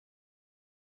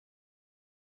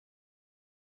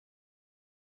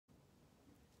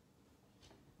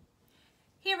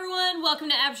Hey everyone, welcome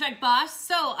to Abstract Boss.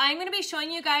 So I'm going to be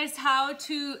showing you guys how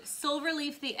to silver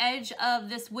leaf the edge of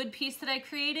this wood piece that I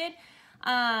created.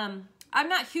 I'm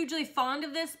not hugely fond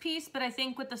of this piece, but I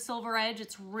think with the silver edge,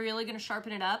 it's really going to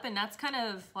sharpen it up, and that's kind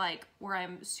of like where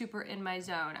I'm super in my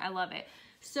zone. I love it.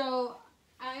 So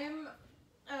I'm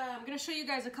going to show you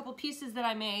guys a couple pieces that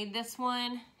I made. This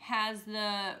one has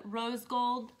the rose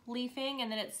gold leafing,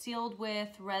 and then it's sealed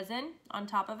with resin on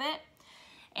top of it.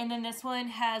 And then this one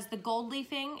has the gold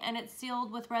leafing and it's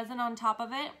sealed with resin on top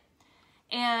of it.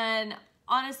 And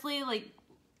honestly, like,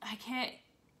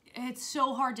 it's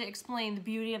so hard to explain the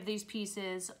beauty of these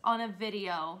pieces on a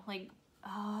video. Like,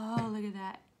 oh, look at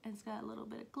that. It's got a little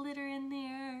bit of glitter in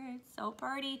there. It's so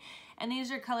pretty. And these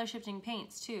are color shifting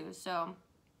paints too. So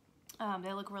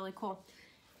they look really cool.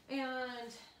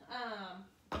 And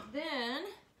then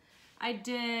I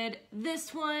did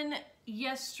this one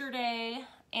yesterday,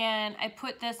 and I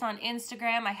put this on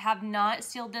Instagram. I have not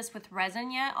sealed this with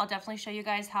resin yet. I'll definitely show you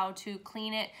guys how to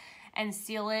clean it and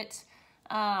seal it.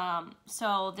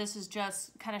 So this is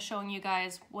just kind of showing you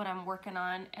guys what I'm working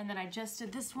on. And then I just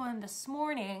did this one this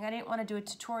morning. I didn't want to do a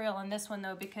tutorial on this one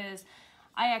though, because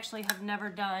I actually have never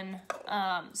done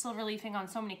silver leafing on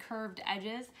so many curved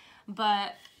edges,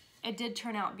 but it did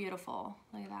turn out beautiful.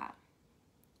 Look at that.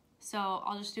 So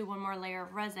I'll just do one more layer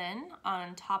of resin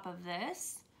on top of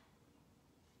this.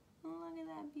 Look at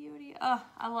that beauty. Oh,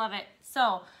 I love it.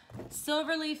 So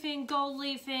silver leafing, gold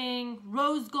leafing,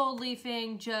 rose gold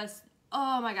leafing, just,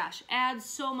 oh my gosh, adds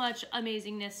so much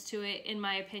amazingness to it, in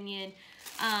my opinion.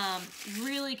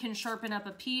 Really can sharpen up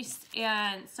a piece.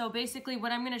 And so basically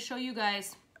what I'm going to show you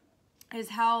guys is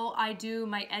how I do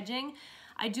my edging.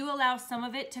 I do allow some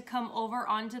of it to come over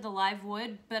onto the live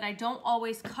wood, but I don't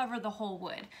always cover the whole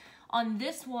wood. On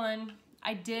this one,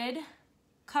 I did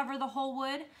cover the whole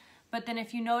wood, but then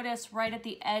if you notice right at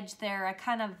the edge there, I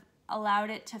kind of allowed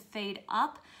it to fade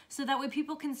up so that way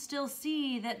people can still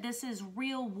see that this is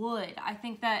real wood. I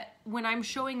think that when I'm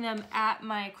showing them at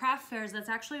my craft fairs, that's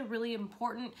actually a really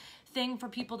important thing for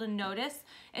people to notice,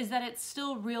 is that it's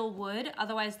still real wood.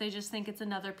 Otherwise, they just think it's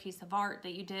another piece of art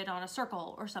that you did on a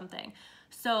circle or something.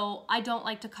 So I don't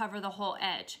like to cover the whole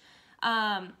edge.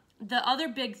 The other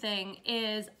big thing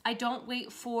is I don't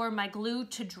wait for my glue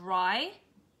to dry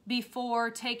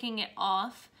before taking it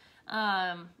off.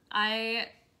 I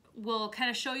will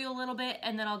kind of show you a little bit,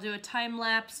 and then I'll do a time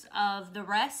lapse of the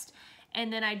rest.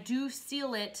 And then I do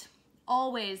seal it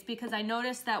always, because I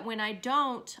notice that when I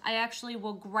don't, I actually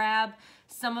will grab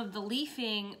some of the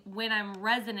leafing when I'm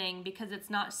resining because it's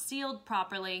not sealed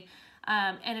properly,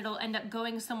 and it'll end up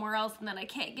going somewhere else, and then I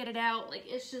can't get it out. Like,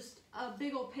 it's just a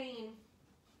big old pain.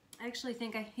 I actually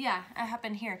think it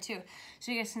happened here too.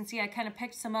 So you guys can see I kind of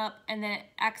picked some up and then it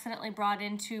accidentally brought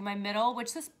into my middle,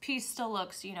 which this piece still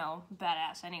looks, you know,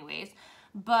 badass anyways.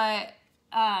 But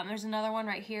there's another one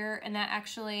right here, and that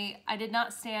actually, I did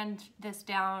not sand this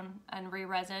down and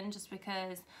re-resin just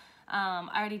because I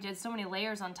already did so many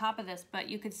layers on top of this, but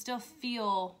you could still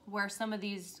feel where some of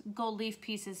these gold leaf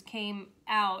pieces came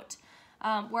out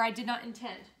where I did not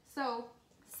intend. So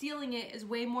sealing it is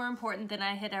way more important than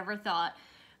I had ever thought.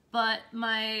 But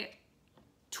my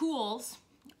tools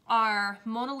are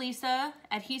Mona Lisa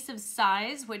adhesive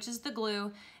size, which is the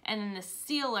glue, and then the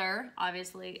sealer,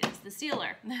 obviously, is the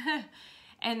sealer.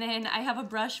 And then I have a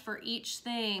brush for each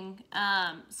thing.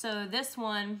 So this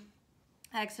one,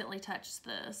 I accidentally touched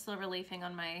the silver leafing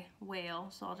on my whale,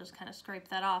 so I'll just kind of scrape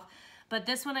that off. But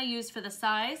this one I use for the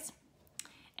size,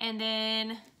 and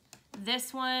then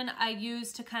this one I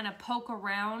use to kind of poke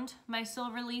around my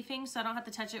silver leafing so I don't have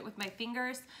to touch it with my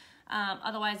fingers.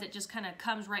 Otherwise it just kind of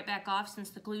comes right back off since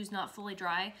the glue's not fully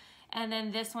dry. And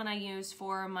then this one I use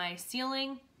for my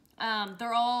sealing.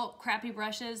 They're all crappy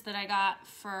brushes that I got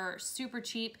for super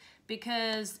cheap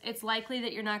because it's likely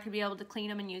that you're not going to be able to clean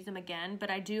them and use them again,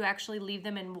 but I do actually leave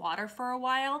them in water for a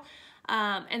while.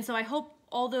 And so I hope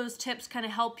all those tips kind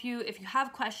of help you. If you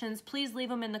have questions, please leave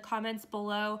them in the comments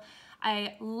below.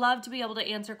 I love to be able to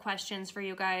answer questions for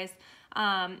you guys.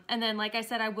 And then, like I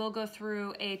said, I will go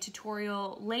through a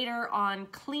tutorial later on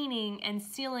cleaning and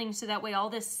sealing so that way all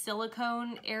this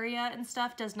silicone area and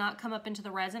stuff does not come up into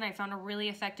the resin. I found a really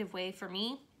effective way for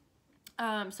me.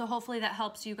 So hopefully that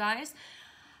helps you guys.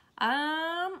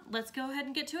 Let's go ahead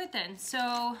and get to it then.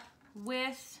 So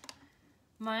with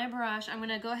my brush, I'm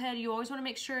gonna go ahead. You always wanna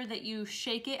make sure that you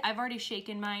shake it. I've already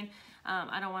shaken mine.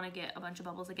 I don't want to get a bunch of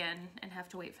bubbles again and have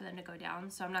to wait for them to go down,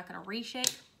 so I'm not going to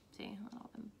reshake. See, all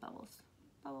them bubbles.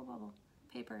 Bubble, bubble.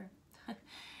 Paper.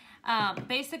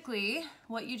 Basically,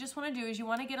 what you just want to do is you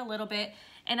want to get a little bit,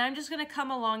 and I'm just going to come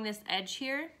along this edge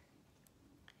here,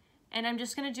 and I'm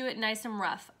just going to do it nice and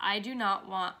rough. I do not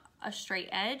want a straight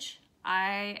edge.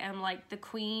 I am like the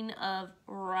queen of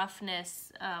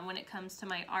roughness when it comes to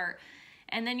my art.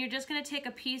 And then you're just gonna take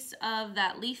a piece of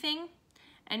that leafing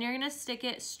and you're gonna stick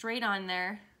it straight on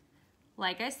there.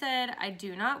 Like I said, I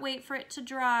do not wait for it to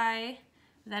dry.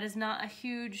 That is not a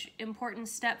huge important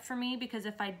step for me because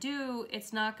if I do,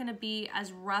 it's not gonna be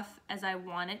as rough as I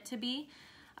want it to be.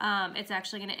 It's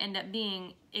actually gonna end up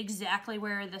being exactly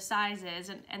where the size is,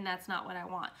 and that's not what I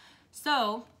want.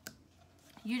 So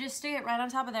you just stick it right on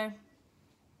top of there.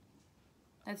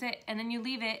 That's it, and then you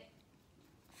leave it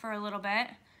for a little bit,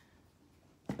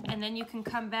 and then you can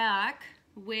come back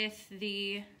with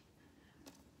the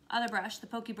other brush, the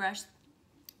pokey brush.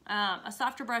 A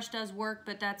softer brush does work,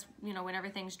 but that's, you know, when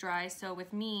everything's dry. So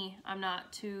with me, I'm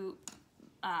not too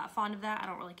fond of that. I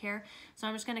don't really care. So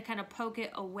I'm just gonna kind of poke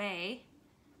it away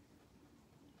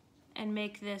and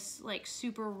make this like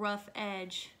super rough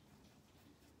edge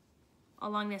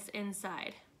along this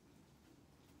inside.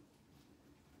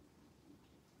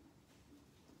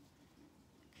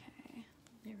 Okay,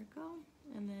 there we go.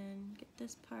 And then get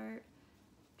this part.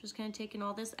 Just kind of taking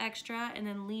all this extra and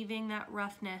then leaving that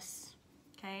roughness,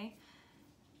 okay?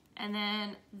 And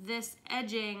then this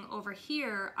edging over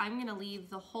here, I'm gonna leave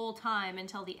the whole time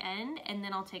until the end, and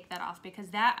then I'll take that off because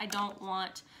that I don't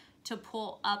want to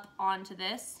pull up onto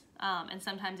this, and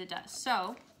sometimes it does. So,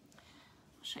 I'll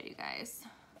show you guys.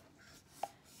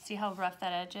 See how rough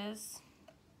that edge is?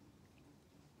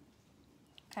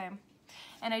 Okay,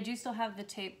 and I do still have the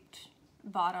taped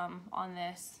bottom on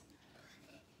this.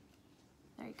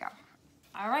 There you go.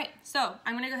 All right, so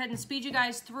I'm gonna go ahead and speed you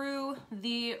guys through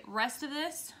the rest of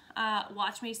this.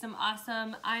 Watch me some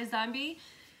awesome iZombie,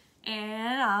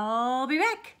 and I'll be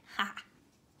back.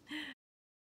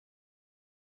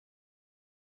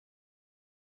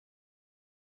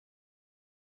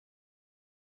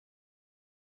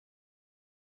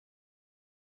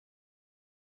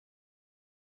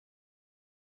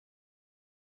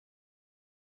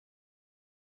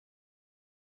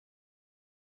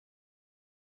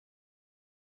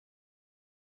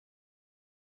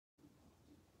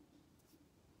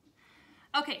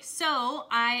 Okay, so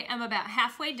I am about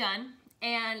halfway done,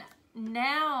 and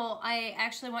now I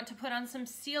actually want to put on some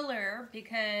sealer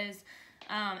because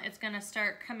it's gonna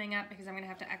start coming up because I'm gonna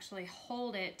have to actually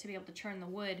hold it to be able to turn the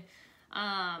wood.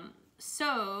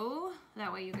 So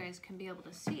that way you guys can be able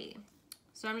to see.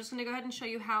 So I'm just gonna go ahead and show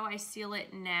you how I seal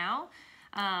it now.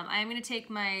 I'm gonna take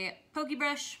my pokey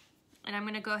brush and I'm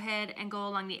gonna go ahead and go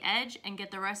along the edge and get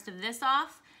the rest of this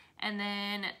off, and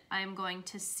then I'm going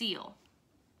to seal.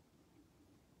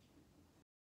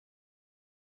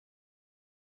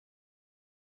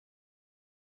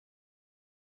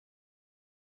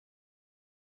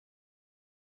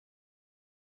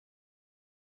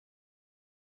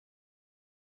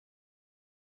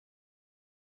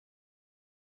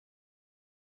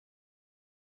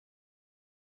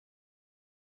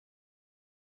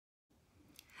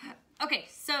 Okay,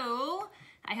 so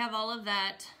I have all of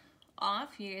that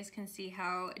off. You guys can see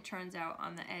how it turns out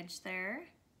on the edge there.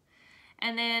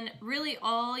 And then really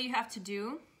all you have to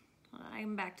do,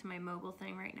 I'm back to my mobile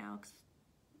thing right now because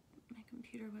my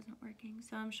computer wasn't working,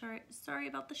 so I'm sorry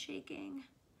about the shaking.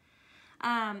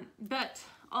 But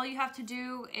all you have to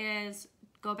do is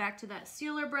go back to that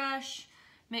sealer brush,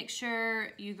 make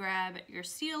sure you grab your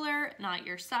sealer, not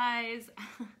your size.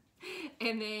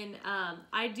 And then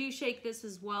I do shake this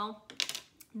as well.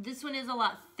 This one is a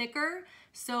lot thicker,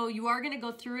 so you are gonna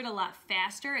go through it a lot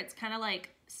faster. It's kind of like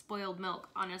spoiled milk,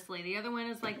 honestly. The other one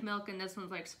is like milk and this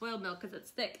one's like spoiled milk because it's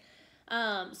thick.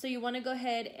 So you wanna go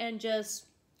ahead and just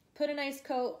put a nice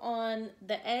coat on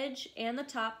the edge and the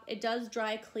top. It does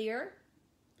dry clear.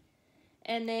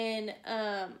 And then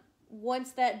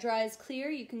once that dries clear,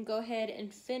 you can go ahead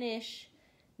and finish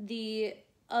the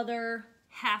other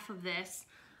half of this.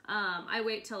 I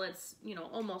wait till it's, you know,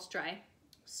 almost dry.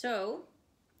 So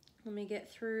let me get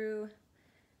through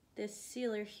this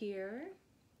sealer here.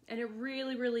 And it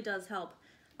really, really does help.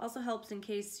 Also helps in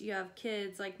case you have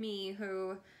kids like me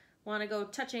who want to go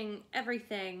touching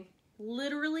everything.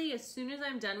 Literally, as soon as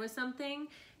I'm done with something,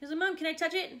 he's like, Mom, can I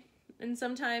touch it? And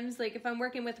sometimes, like, if I'm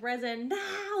working with resin,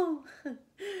 no,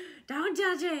 don't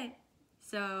touch it.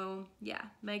 So, yeah,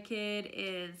 my kid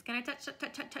is, can I touch, touch,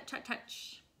 touch, touch, touch,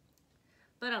 touch?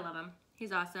 But I love him.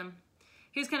 He's awesome.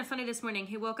 He was kind of funny this morning.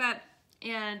 He woke up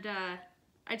and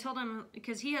I told him,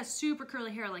 because he has super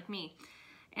curly hair like me,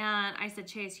 and I said,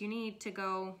 Chase, you need to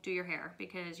go do your hair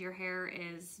because your hair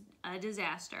is a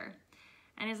disaster.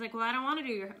 And he's like, well, I don't want to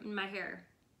do my hair.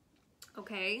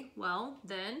 Okay, well,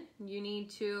 then you need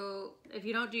to, if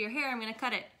you don't do your hair, I'm going to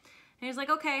cut it. And he's like,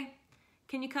 okay,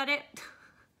 can you cut it?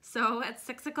 So at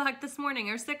 6 o'clock this morning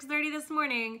or 6:30 this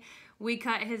morning, we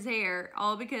cut his hair,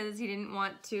 all because he didn't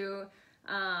want to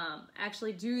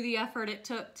actually do the effort it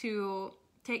took to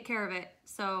take care of it.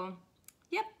 So,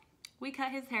 yep, we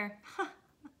cut his hair.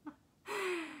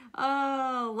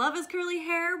 Oh, love his curly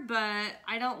hair, but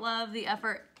I don't love the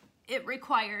effort it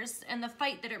requires and the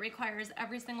fight that it requires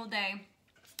every single day.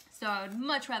 So I would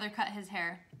much rather cut his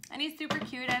hair. And he's super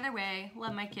cute either way.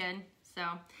 Love my kid. So,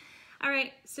 all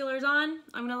right, sealer's on.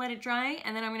 I'm gonna let it dry,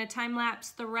 and then I'm gonna time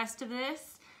lapse the rest of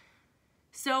this.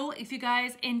 So if you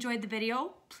guys enjoyed the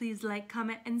video, please like,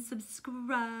 comment, and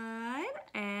subscribe,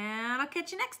 and I'll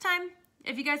catch you next time.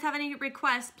 If you guys have any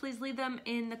requests, please leave them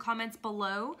in the comments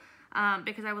below,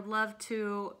 because I would love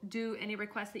to do any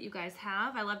requests that you guys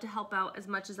have. I love to help out as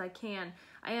much as I can.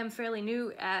 I am fairly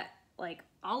new at like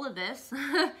all of this,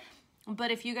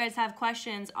 but if you guys have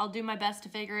questions, I'll do my best to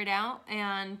figure it out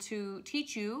and to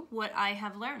teach you what I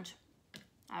have learned.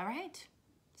 All right,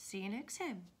 see you next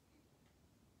time.